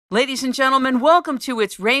Ladies and gentlemen, welcome to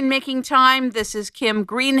It's Rainmaking Time. This is Kim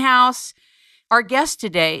Greenhouse. Our guest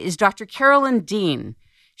today is Dr. Carolyn Dean.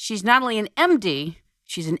 She's not only an MD,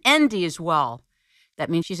 she's an ND as well. That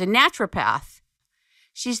means she's a naturopath.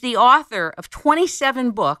 She's the author of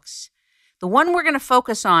 27 books. The one we're going to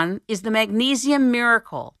focus on is the Magnesium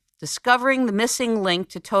Miracle, Discovering the Missing Link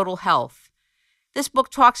to Total Health. This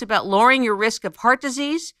book talks about lowering your risk of heart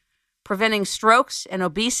disease, preventing strokes and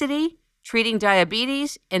obesity, treating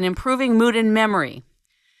diabetes, and improving mood and memory.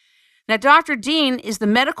 Now, Dr. Dean is the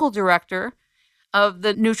medical director of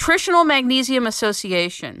the Nutritional Magnesium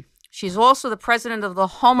Association. She's also the president of the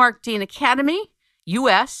Hallmark Dean Academy,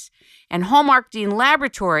 U.S., and Hallmark Dean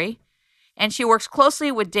Laboratory, and she works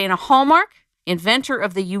closely with Dana Hallmark, inventor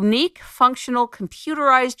of the unique functional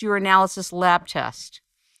computerized urinalysis lab test.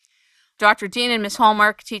 Dr. Dean and Ms.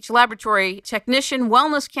 Hallmark teach laboratory technician,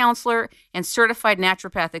 wellness counselor, and certified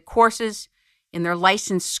naturopathic courses in their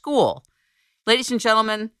licensed school. Ladies and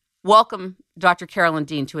gentlemen, welcome Dr. Carolyn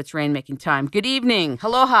Dean to It's Rainmaking Time. Good evening.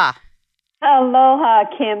 Aloha. Aloha,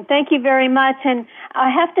 Kim. Thank you very much. And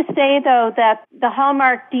I have to say, though, that the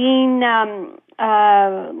Hallmark Dean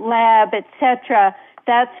lab, etc.,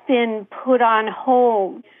 that's been put on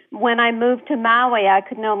hold. When I moved to Maui, I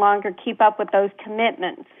could no longer keep up with those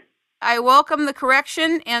commitments. I welcome the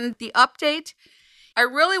correction and the update. I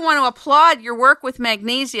really want to applaud your work with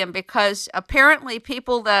magnesium because apparently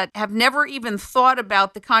people that have never even thought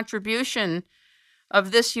about the contribution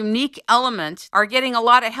of this unique element are getting a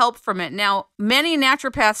lot of help from it. Now, many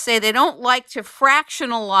naturopaths say they don't like to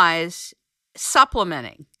fractionalize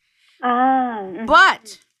supplementing.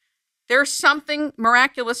 But there's something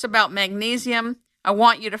miraculous about magnesium. I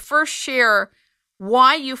want you to first share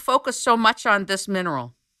why you focus so much on this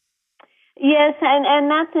mineral. Yes, and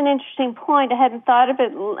that's an interesting point. I hadn't thought of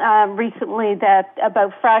it recently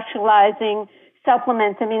about fractionalizing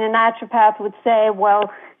supplements. I mean, a naturopath would say, well,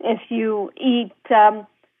 if you eat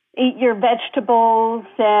your vegetables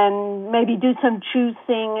and maybe do some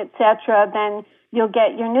juicing, etc., then you'll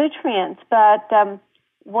get your nutrients. But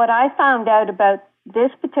what I found out about this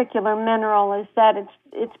particular mineral is that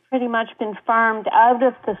it's pretty much been farmed out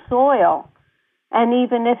of the soil. And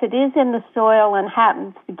even if it is in the soil and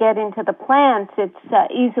happens to get into the plants, it's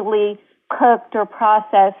easily cooked or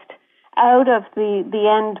processed out of the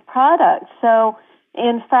end product. So,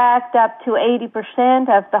 in fact, up to 80%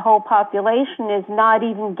 of the whole population is not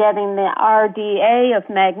even getting the RDA of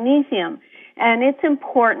magnesium. And it's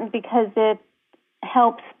important because it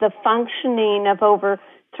helps the functioning of over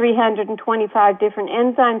 325 different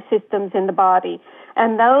enzyme systems in the body.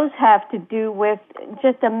 And those have to do with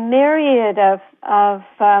just a myriad of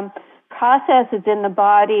processes in the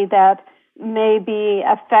body that may be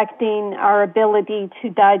affecting our ability to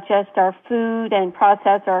digest our food and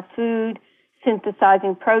process our food,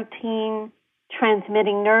 synthesizing protein,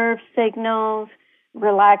 transmitting nerve signals,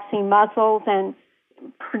 relaxing muscles, and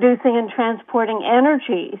producing and transporting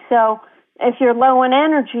energy. So if you're low in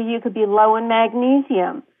energy, you could be low in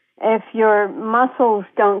magnesium. If your muscles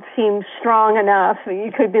don't seem strong enough,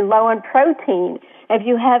 you could be low in protein. If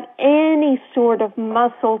you have any sort of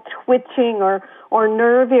muscle twitching or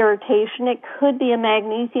nerve irritation, it could be a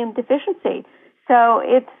magnesium deficiency. So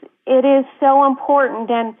it is so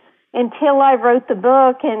important. And until I wrote the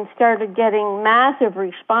book and started getting massive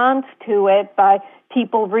response to it by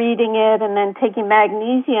people reading it and then taking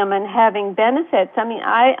magnesium and having benefits, I mean,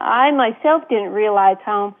 I myself didn't realize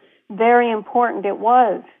how very important it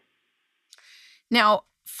was. Now,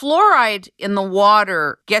 fluoride in the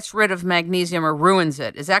water gets rid of magnesium or ruins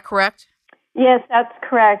it. Is that correct? Yes, that's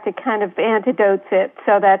correct. It kind of antidotes it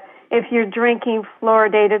so that if you're drinking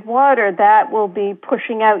fluoridated water, that will be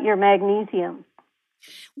pushing out your magnesium.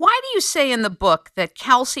 Why do you say in the book that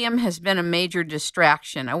calcium has been a major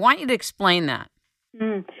distraction? I want you to explain that.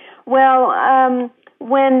 Well,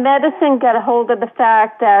 when medicine got a hold of the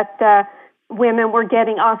fact that women were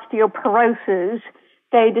getting osteoporosis,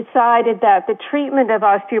 they decided that the treatment of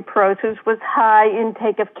osteoporosis was high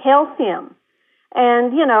intake of calcium.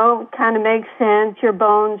 And, kind of makes sense. Your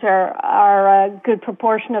bones are a good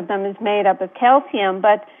proportion of them is made up of calcium,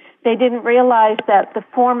 but they didn't realize that the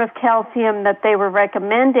form of calcium that they were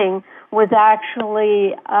recommending was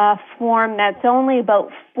actually a form that's only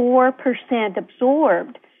about 4%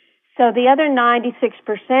 absorbed. So the other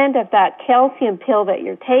 96% of that calcium pill that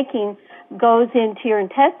you're taking goes into your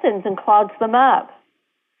intestines and clogs them up.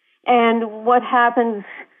 And what happens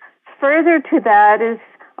further to that is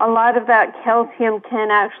a lot of that calcium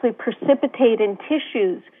can actually precipitate in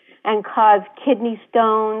tissues and cause kidney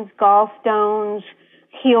stones, gallstones,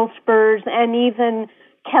 heel spurs, and even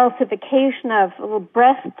calcification of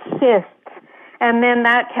breast cysts. And then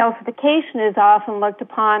that calcification is often looked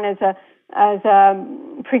upon as a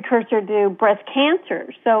precursor to breast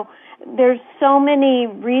cancer. So there's so many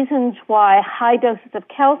reasons why high doses of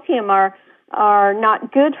calcium are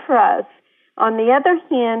not good for us. On the other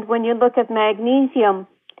hand, when you look at magnesium,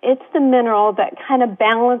 it's the mineral that kind of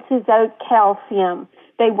balances out calcium.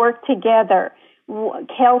 They work together.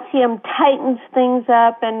 Calcium tightens things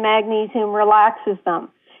up and magnesium relaxes them.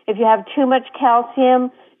 If you have too much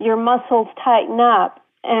calcium, your muscles tighten up.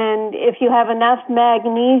 And if you have enough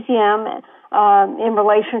magnesium in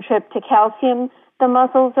relationship to calcium, the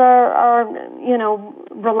muscles are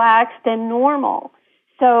relaxed and normal.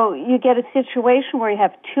 So you get a situation where you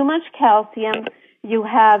have too much calcium, you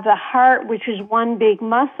have the heart, which is one big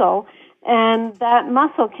muscle, and that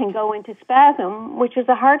muscle can go into spasm, which is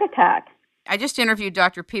a heart attack. I just interviewed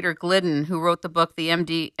Dr. Peter Glidden, who wrote the book, The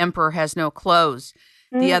MD Emperor Has No Clothes,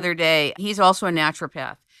 the other day. He's also a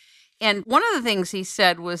naturopath. And one of the things he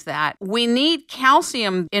said was that we need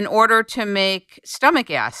calcium in order to make stomach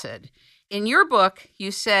acid. In your book, you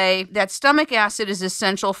say that stomach acid is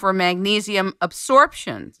essential for magnesium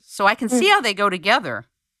absorption. So I can see how they go together.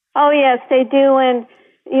 Oh, yes, they do. And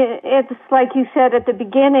it's like you said at the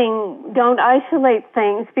beginning, don't isolate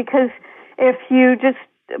things, because if you just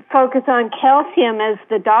focus on calcium as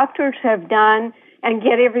the doctors have done and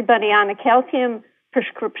get everybody on a calcium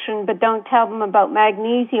prescription, but don't tell them about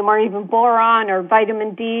magnesium or even boron or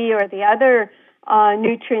vitamin D or the other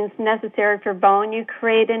nutrients necessary for bone, you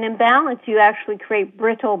create an imbalance. You actually create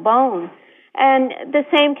brittle bone. And the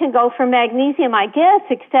same can go for magnesium, I guess,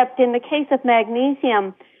 except in the case of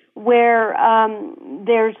magnesium, where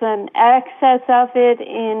there's an excess of it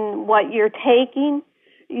in what you're taking,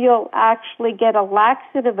 you'll actually get a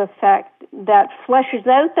laxative effect that flushes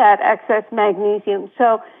out that excess magnesium.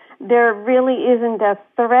 So there really isn't a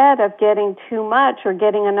threat of getting too much or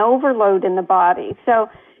getting an overload in the body. So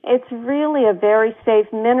it's really a very safe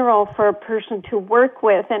mineral for a person to work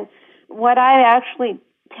with. And what I actually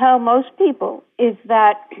tell most people is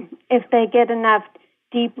that if they get enough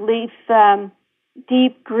deep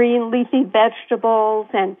green leafy vegetables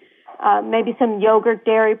and maybe some yogurt,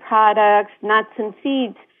 dairy products, nuts and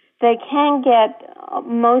seeds, they can get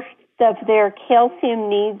most of their calcium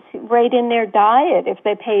needs right in their diet if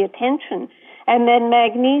they pay attention. And then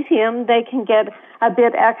magnesium, they can get a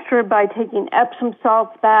bit extra by taking Epsom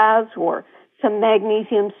salt baths or some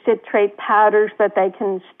magnesium citrate powders that they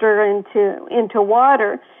can stir into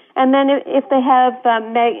water. And then if they have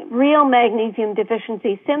real magnesium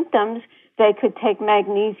deficiency symptoms, they could take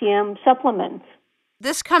magnesium supplements.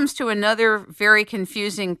 This comes to another very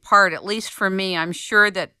confusing part, at least for me. I'm sure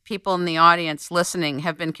that people in the audience listening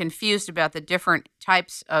have been confused about the different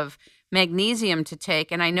types of magnesium to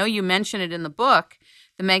take. And I know you mention it in the book,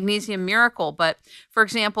 the Magnesium Miracle. But, for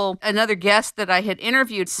example, another guest that I had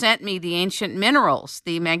interviewed sent me the ancient minerals,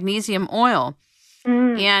 the magnesium oil.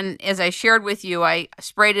 And as I shared with you, I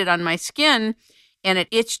sprayed it on my skin and it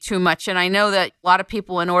itched too much. And I know that a lot of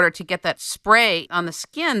people, in order to get that spray on the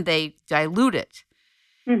skin, they dilute it.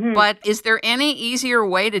 But is there any easier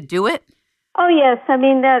way to do it? Oh, yes. I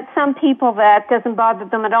mean, some people that doesn't bother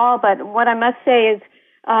them at all. But what I must say is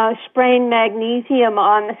spraying magnesium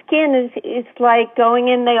on the skin is like going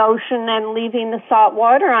in the ocean and leaving the salt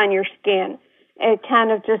water on your skin. It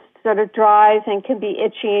kind of just sort of dries and can be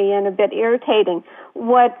itchy and a bit irritating.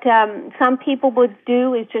 What some people would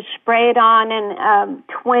do is just spray it on and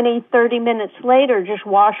 20, 30 minutes later just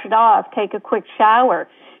wash it off, take a quick shower,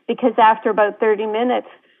 because after about 30 minutes,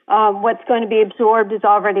 what's going to be absorbed is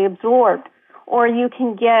already absorbed. Or you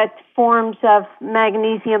can get forms of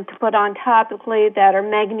magnesium to put on topically that are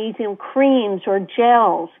magnesium creams or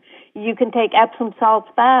gels. You can take Epsom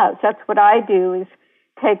salt baths. That's what I do, is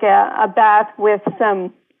take a bath with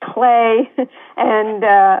some clay and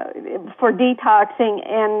for detoxing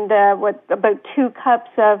and with about 2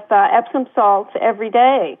 cups of Epsom salts every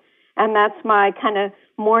day. And that's my kind of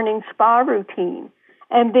morning spa routine.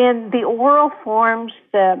 And then the oral forms,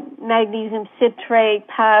 the magnesium citrate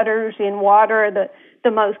powders in water, are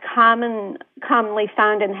the most commonly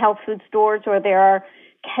found in health food stores, or there are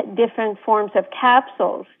different forms of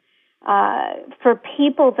capsules. For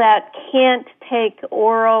people that can't take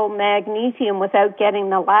oral magnesium without getting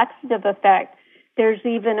the laxative effect, there's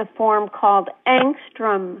even a form called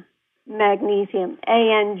Angstrom Magnesium,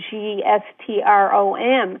 Angstrom.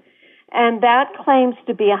 And that claims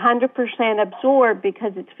to be 100% absorbed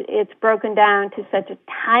because it's broken down to such a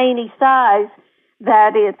tiny size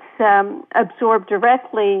that it's absorbed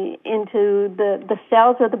directly into the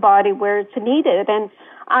cells of the body where it's needed. And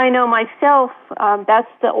I know myself,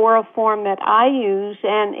 that's the oral form that I use,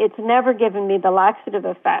 and it's never given me the laxative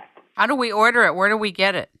effect. How do we order it? Where do we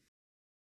get it?